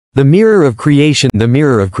The mirror of creation, the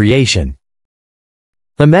mirror of creation.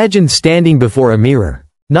 Imagine standing before a mirror,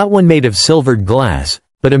 not one made of silvered glass,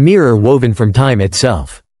 but a mirror woven from time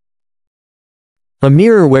itself. A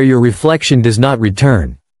mirror where your reflection does not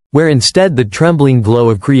return, where instead the trembling glow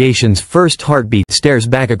of creation's first heartbeat stares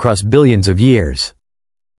back across billions of years.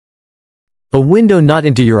 A window not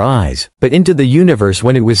into your eyes, but into the universe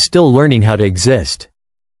when it was still learning how to exist.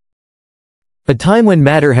 A time when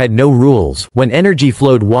matter had no rules, when energy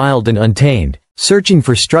flowed wild and untamed, searching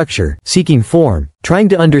for structure, seeking form, trying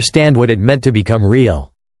to understand what it meant to become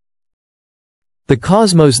real. The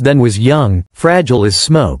cosmos then was young, fragile as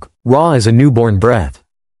smoke, raw as a newborn breath.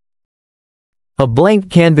 A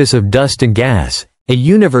blank canvas of dust and gas, a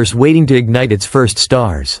universe waiting to ignite its first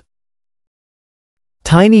stars.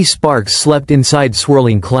 Tiny sparks slept inside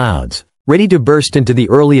swirling clouds, ready to burst into the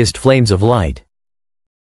earliest flames of light.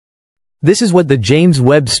 This is what the James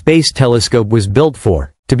Webb Space Telescope was built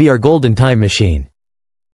for, to be our golden time machine.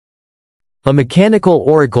 A mechanical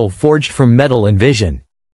oracle forged from metal and vision.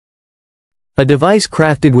 A device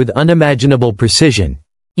crafted with unimaginable precision,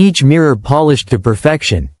 each mirror polished to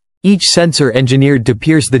perfection, each sensor engineered to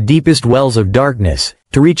pierce the deepest wells of darkness,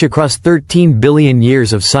 to reach across 13 billion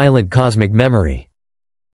years of silent cosmic memory.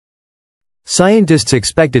 Scientists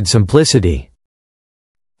expected simplicity.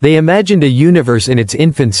 They imagined a universe in its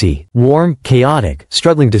infancy, warm, chaotic,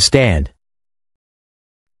 struggling to stand.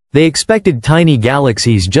 They expected tiny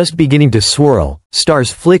galaxies just beginning to swirl,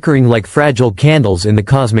 stars flickering like fragile candles in the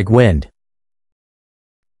cosmic wind.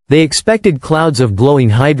 They expected clouds of glowing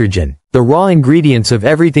hydrogen, the raw ingredients of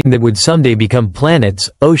everything that would someday become planets,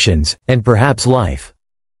 oceans, and perhaps life.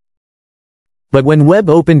 But when Webb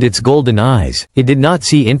opened its golden eyes, it did not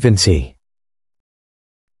see infancy.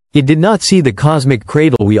 It did not see the cosmic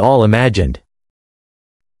cradle we all imagined.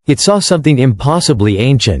 It saw something impossibly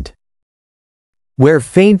ancient. Where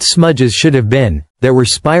faint smudges should have been, there were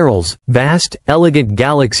spirals, vast, elegant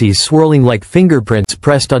galaxies swirling like fingerprints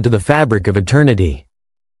pressed onto the fabric of eternity.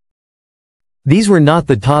 These were not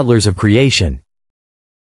the toddlers of creation.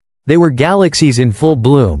 They were galaxies in full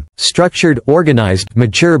bloom, structured, organized,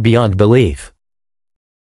 mature beyond belief.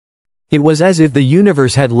 It was as if the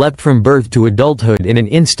universe had leapt from birth to adulthood in an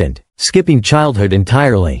instant, skipping childhood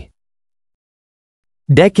entirely.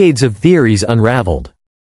 Decades of theories unraveled.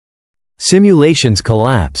 Simulations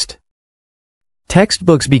collapsed.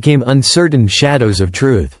 Textbooks became uncertain shadows of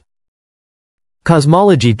truth.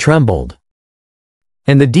 Cosmology trembled.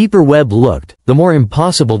 And the deeper Webb looked, the more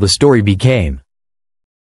impossible the story became.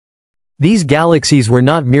 These galaxies were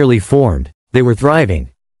not merely formed, they were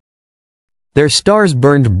thriving. Their stars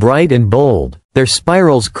burned bright and bold, their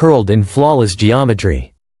spirals curled in flawless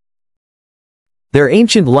geometry. Their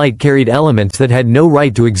ancient light carried elements that had no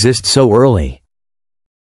right to exist so early.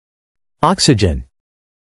 Oxygen.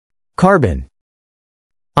 Carbon.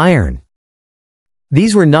 Iron.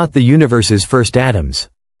 These were not the universe's first atoms.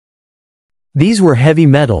 These were heavy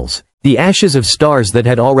metals, the ashes of stars that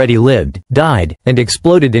had already lived, died, and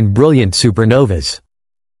exploded in brilliant supernovas.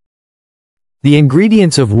 The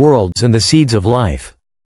ingredients of worlds and the seeds of life.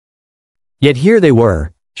 Yet here they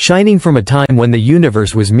were, shining from a time when the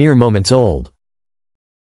universe was mere moments old.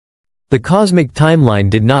 The cosmic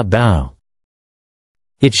timeline did not bow.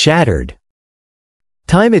 It shattered.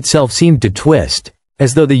 Time itself seemed to twist,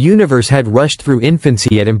 as though the universe had rushed through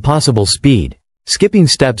infancy at impossible speed, skipping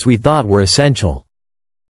steps we thought were essential.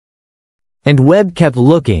 And Webb kept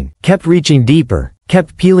looking, kept reaching deeper,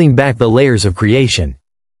 kept peeling back the layers of creation.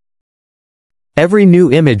 Every new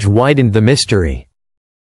image widened the mystery.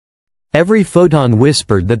 Every photon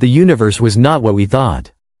whispered that the universe was not what we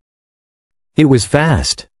thought. It was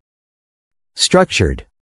fast. Structured.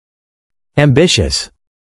 Ambitious.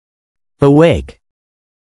 Awake.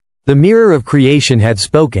 The mirror of creation had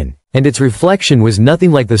spoken, and its reflection was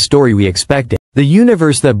nothing like the story we expected. The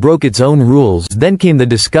universe that broke its own rules. Then came the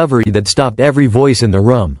discovery that stopped every voice in the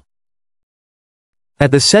room.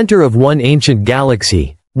 At the center of one ancient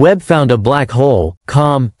galaxy, Webb found a black hole,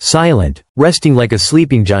 calm, silent, resting like a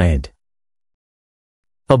sleeping giant.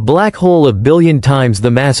 A black hole a billion times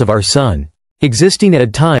the mass of our sun, existing at a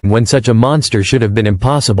time when such a monster should have been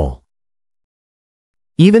impossible.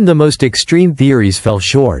 Even the most extreme theories fell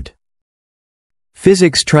short.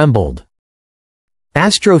 Physics trembled.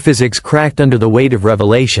 Astrophysics cracked under the weight of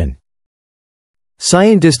revelation.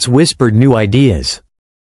 Scientists whispered new ideas.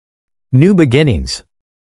 New beginnings.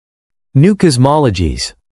 New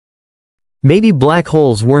cosmologies. Maybe black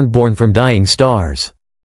holes weren't born from dying stars.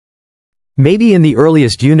 Maybe in the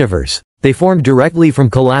earliest universe, they formed directly from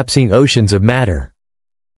collapsing oceans of matter.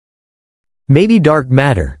 Maybe dark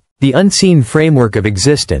matter, the unseen framework of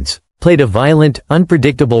existence, played a violent,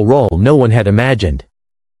 unpredictable role no one had imagined.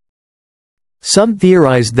 Some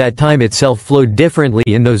theorized that time itself flowed differently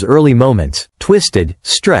in those early moments, twisted,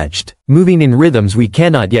 stretched, moving in rhythms we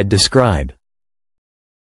cannot yet describe.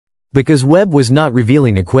 Because Webb was not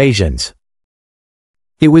revealing equations.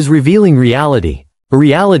 It was revealing reality, a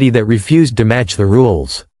reality that refused to match the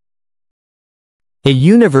rules. A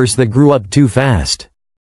universe that grew up too fast.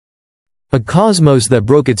 A cosmos that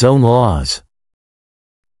broke its own laws.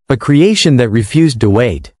 A creation that refused to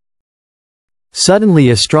wait. Suddenly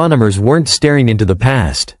astronomers weren't staring into the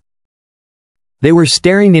past. They were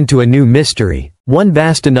staring into a new mystery, one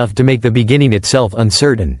vast enough to make the beginning itself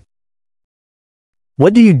uncertain.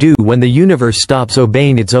 What do you do when the universe stops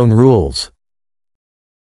obeying its own rules?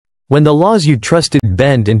 When the laws you trusted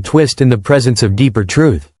bend and twist in the presence of deeper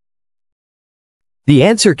truth? The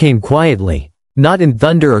answer came quietly, not in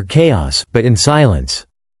thunder or chaos, but in silence.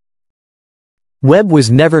 Webb was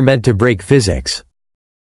never meant to break physics.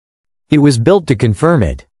 It was built to confirm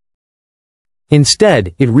it.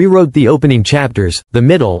 Instead, it rewrote the opening chapters, the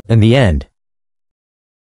middle, and the end.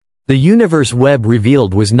 The universe Webb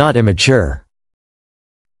revealed was not immature.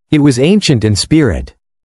 It was ancient in spirit.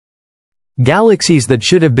 Galaxies that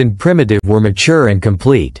should have been primitive were mature and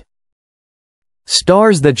complete.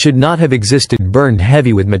 Stars that should not have existed burned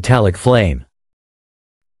heavy with metallic flame.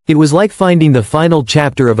 It was like finding the final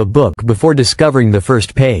chapter of a book before discovering the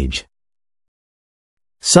first page.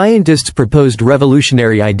 Scientists proposed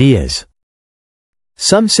revolutionary ideas.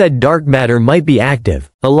 Some said dark matter might be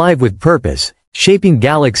active, alive with purpose, shaping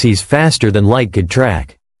galaxies faster than light could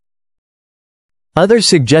track. Others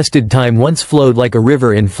suggested time once flowed like a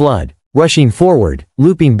river in flood, rushing forward,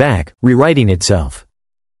 looping back, rewriting itself.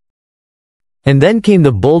 And then came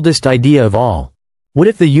the boldest idea of all. What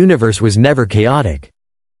if the universe was never chaotic?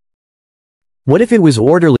 What if it was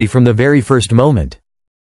orderly from the very first moment?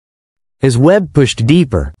 As Webb pushed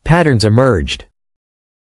deeper, patterns emerged.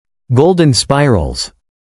 Golden spirals.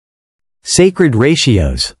 Sacred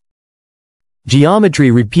ratios.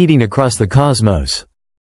 Geometry repeating across the cosmos.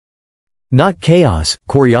 Not chaos,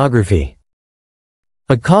 choreography.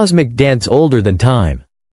 A cosmic dance older than time.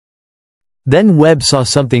 Then Webb saw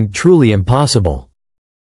something truly impossible.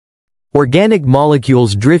 Organic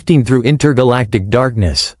molecules drifting through intergalactic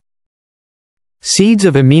darkness. Seeds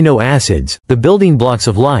of amino acids, the building blocks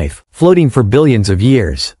of life, floating for billions of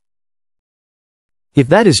years. If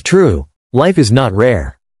that is true, life is not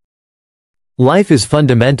rare. Life is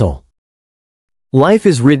fundamental. Life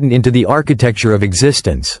is written into the architecture of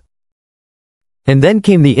existence. And then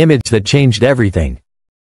came the image that changed everything.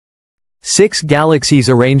 6 galaxies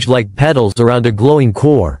arranged like petals around a glowing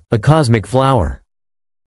core, a cosmic flower.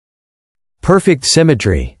 Perfect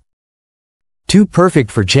symmetry. Too perfect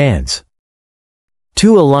for chance.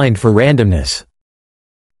 Too aligned for randomness.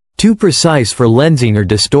 Too precise for lensing or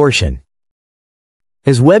distortion.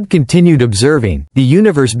 As Webb continued observing, the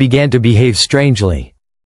universe began to behave strangely.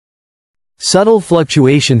 Subtle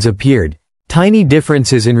fluctuations appeared, tiny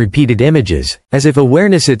differences in repeated images, as if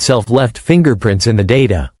awareness itself left fingerprints in the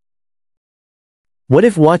data. What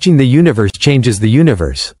if watching the universe changes the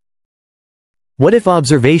universe? What if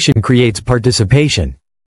observation creates participation?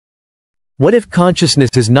 What if consciousness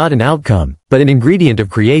is not an outcome, but an ingredient of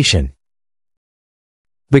creation?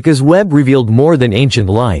 Because Webb revealed more than ancient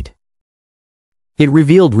light. It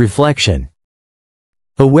revealed reflection.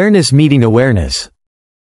 Awareness meeting awareness.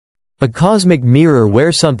 A cosmic mirror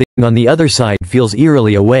where something on the other side feels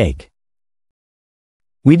eerily awake.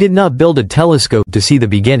 We did not build a telescope to see the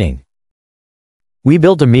beginning. We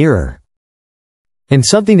built a mirror. And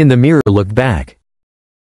something in the mirror looked back.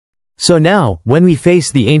 So now, when we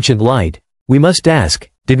face the ancient light, we must ask,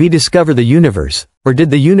 did we discover the universe, or did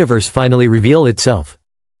the universe finally reveal itself?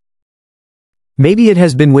 Maybe it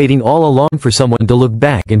has been waiting all along for someone to look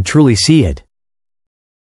back and truly see it.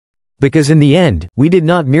 Because in the end, we did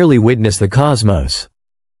not merely witness the cosmos.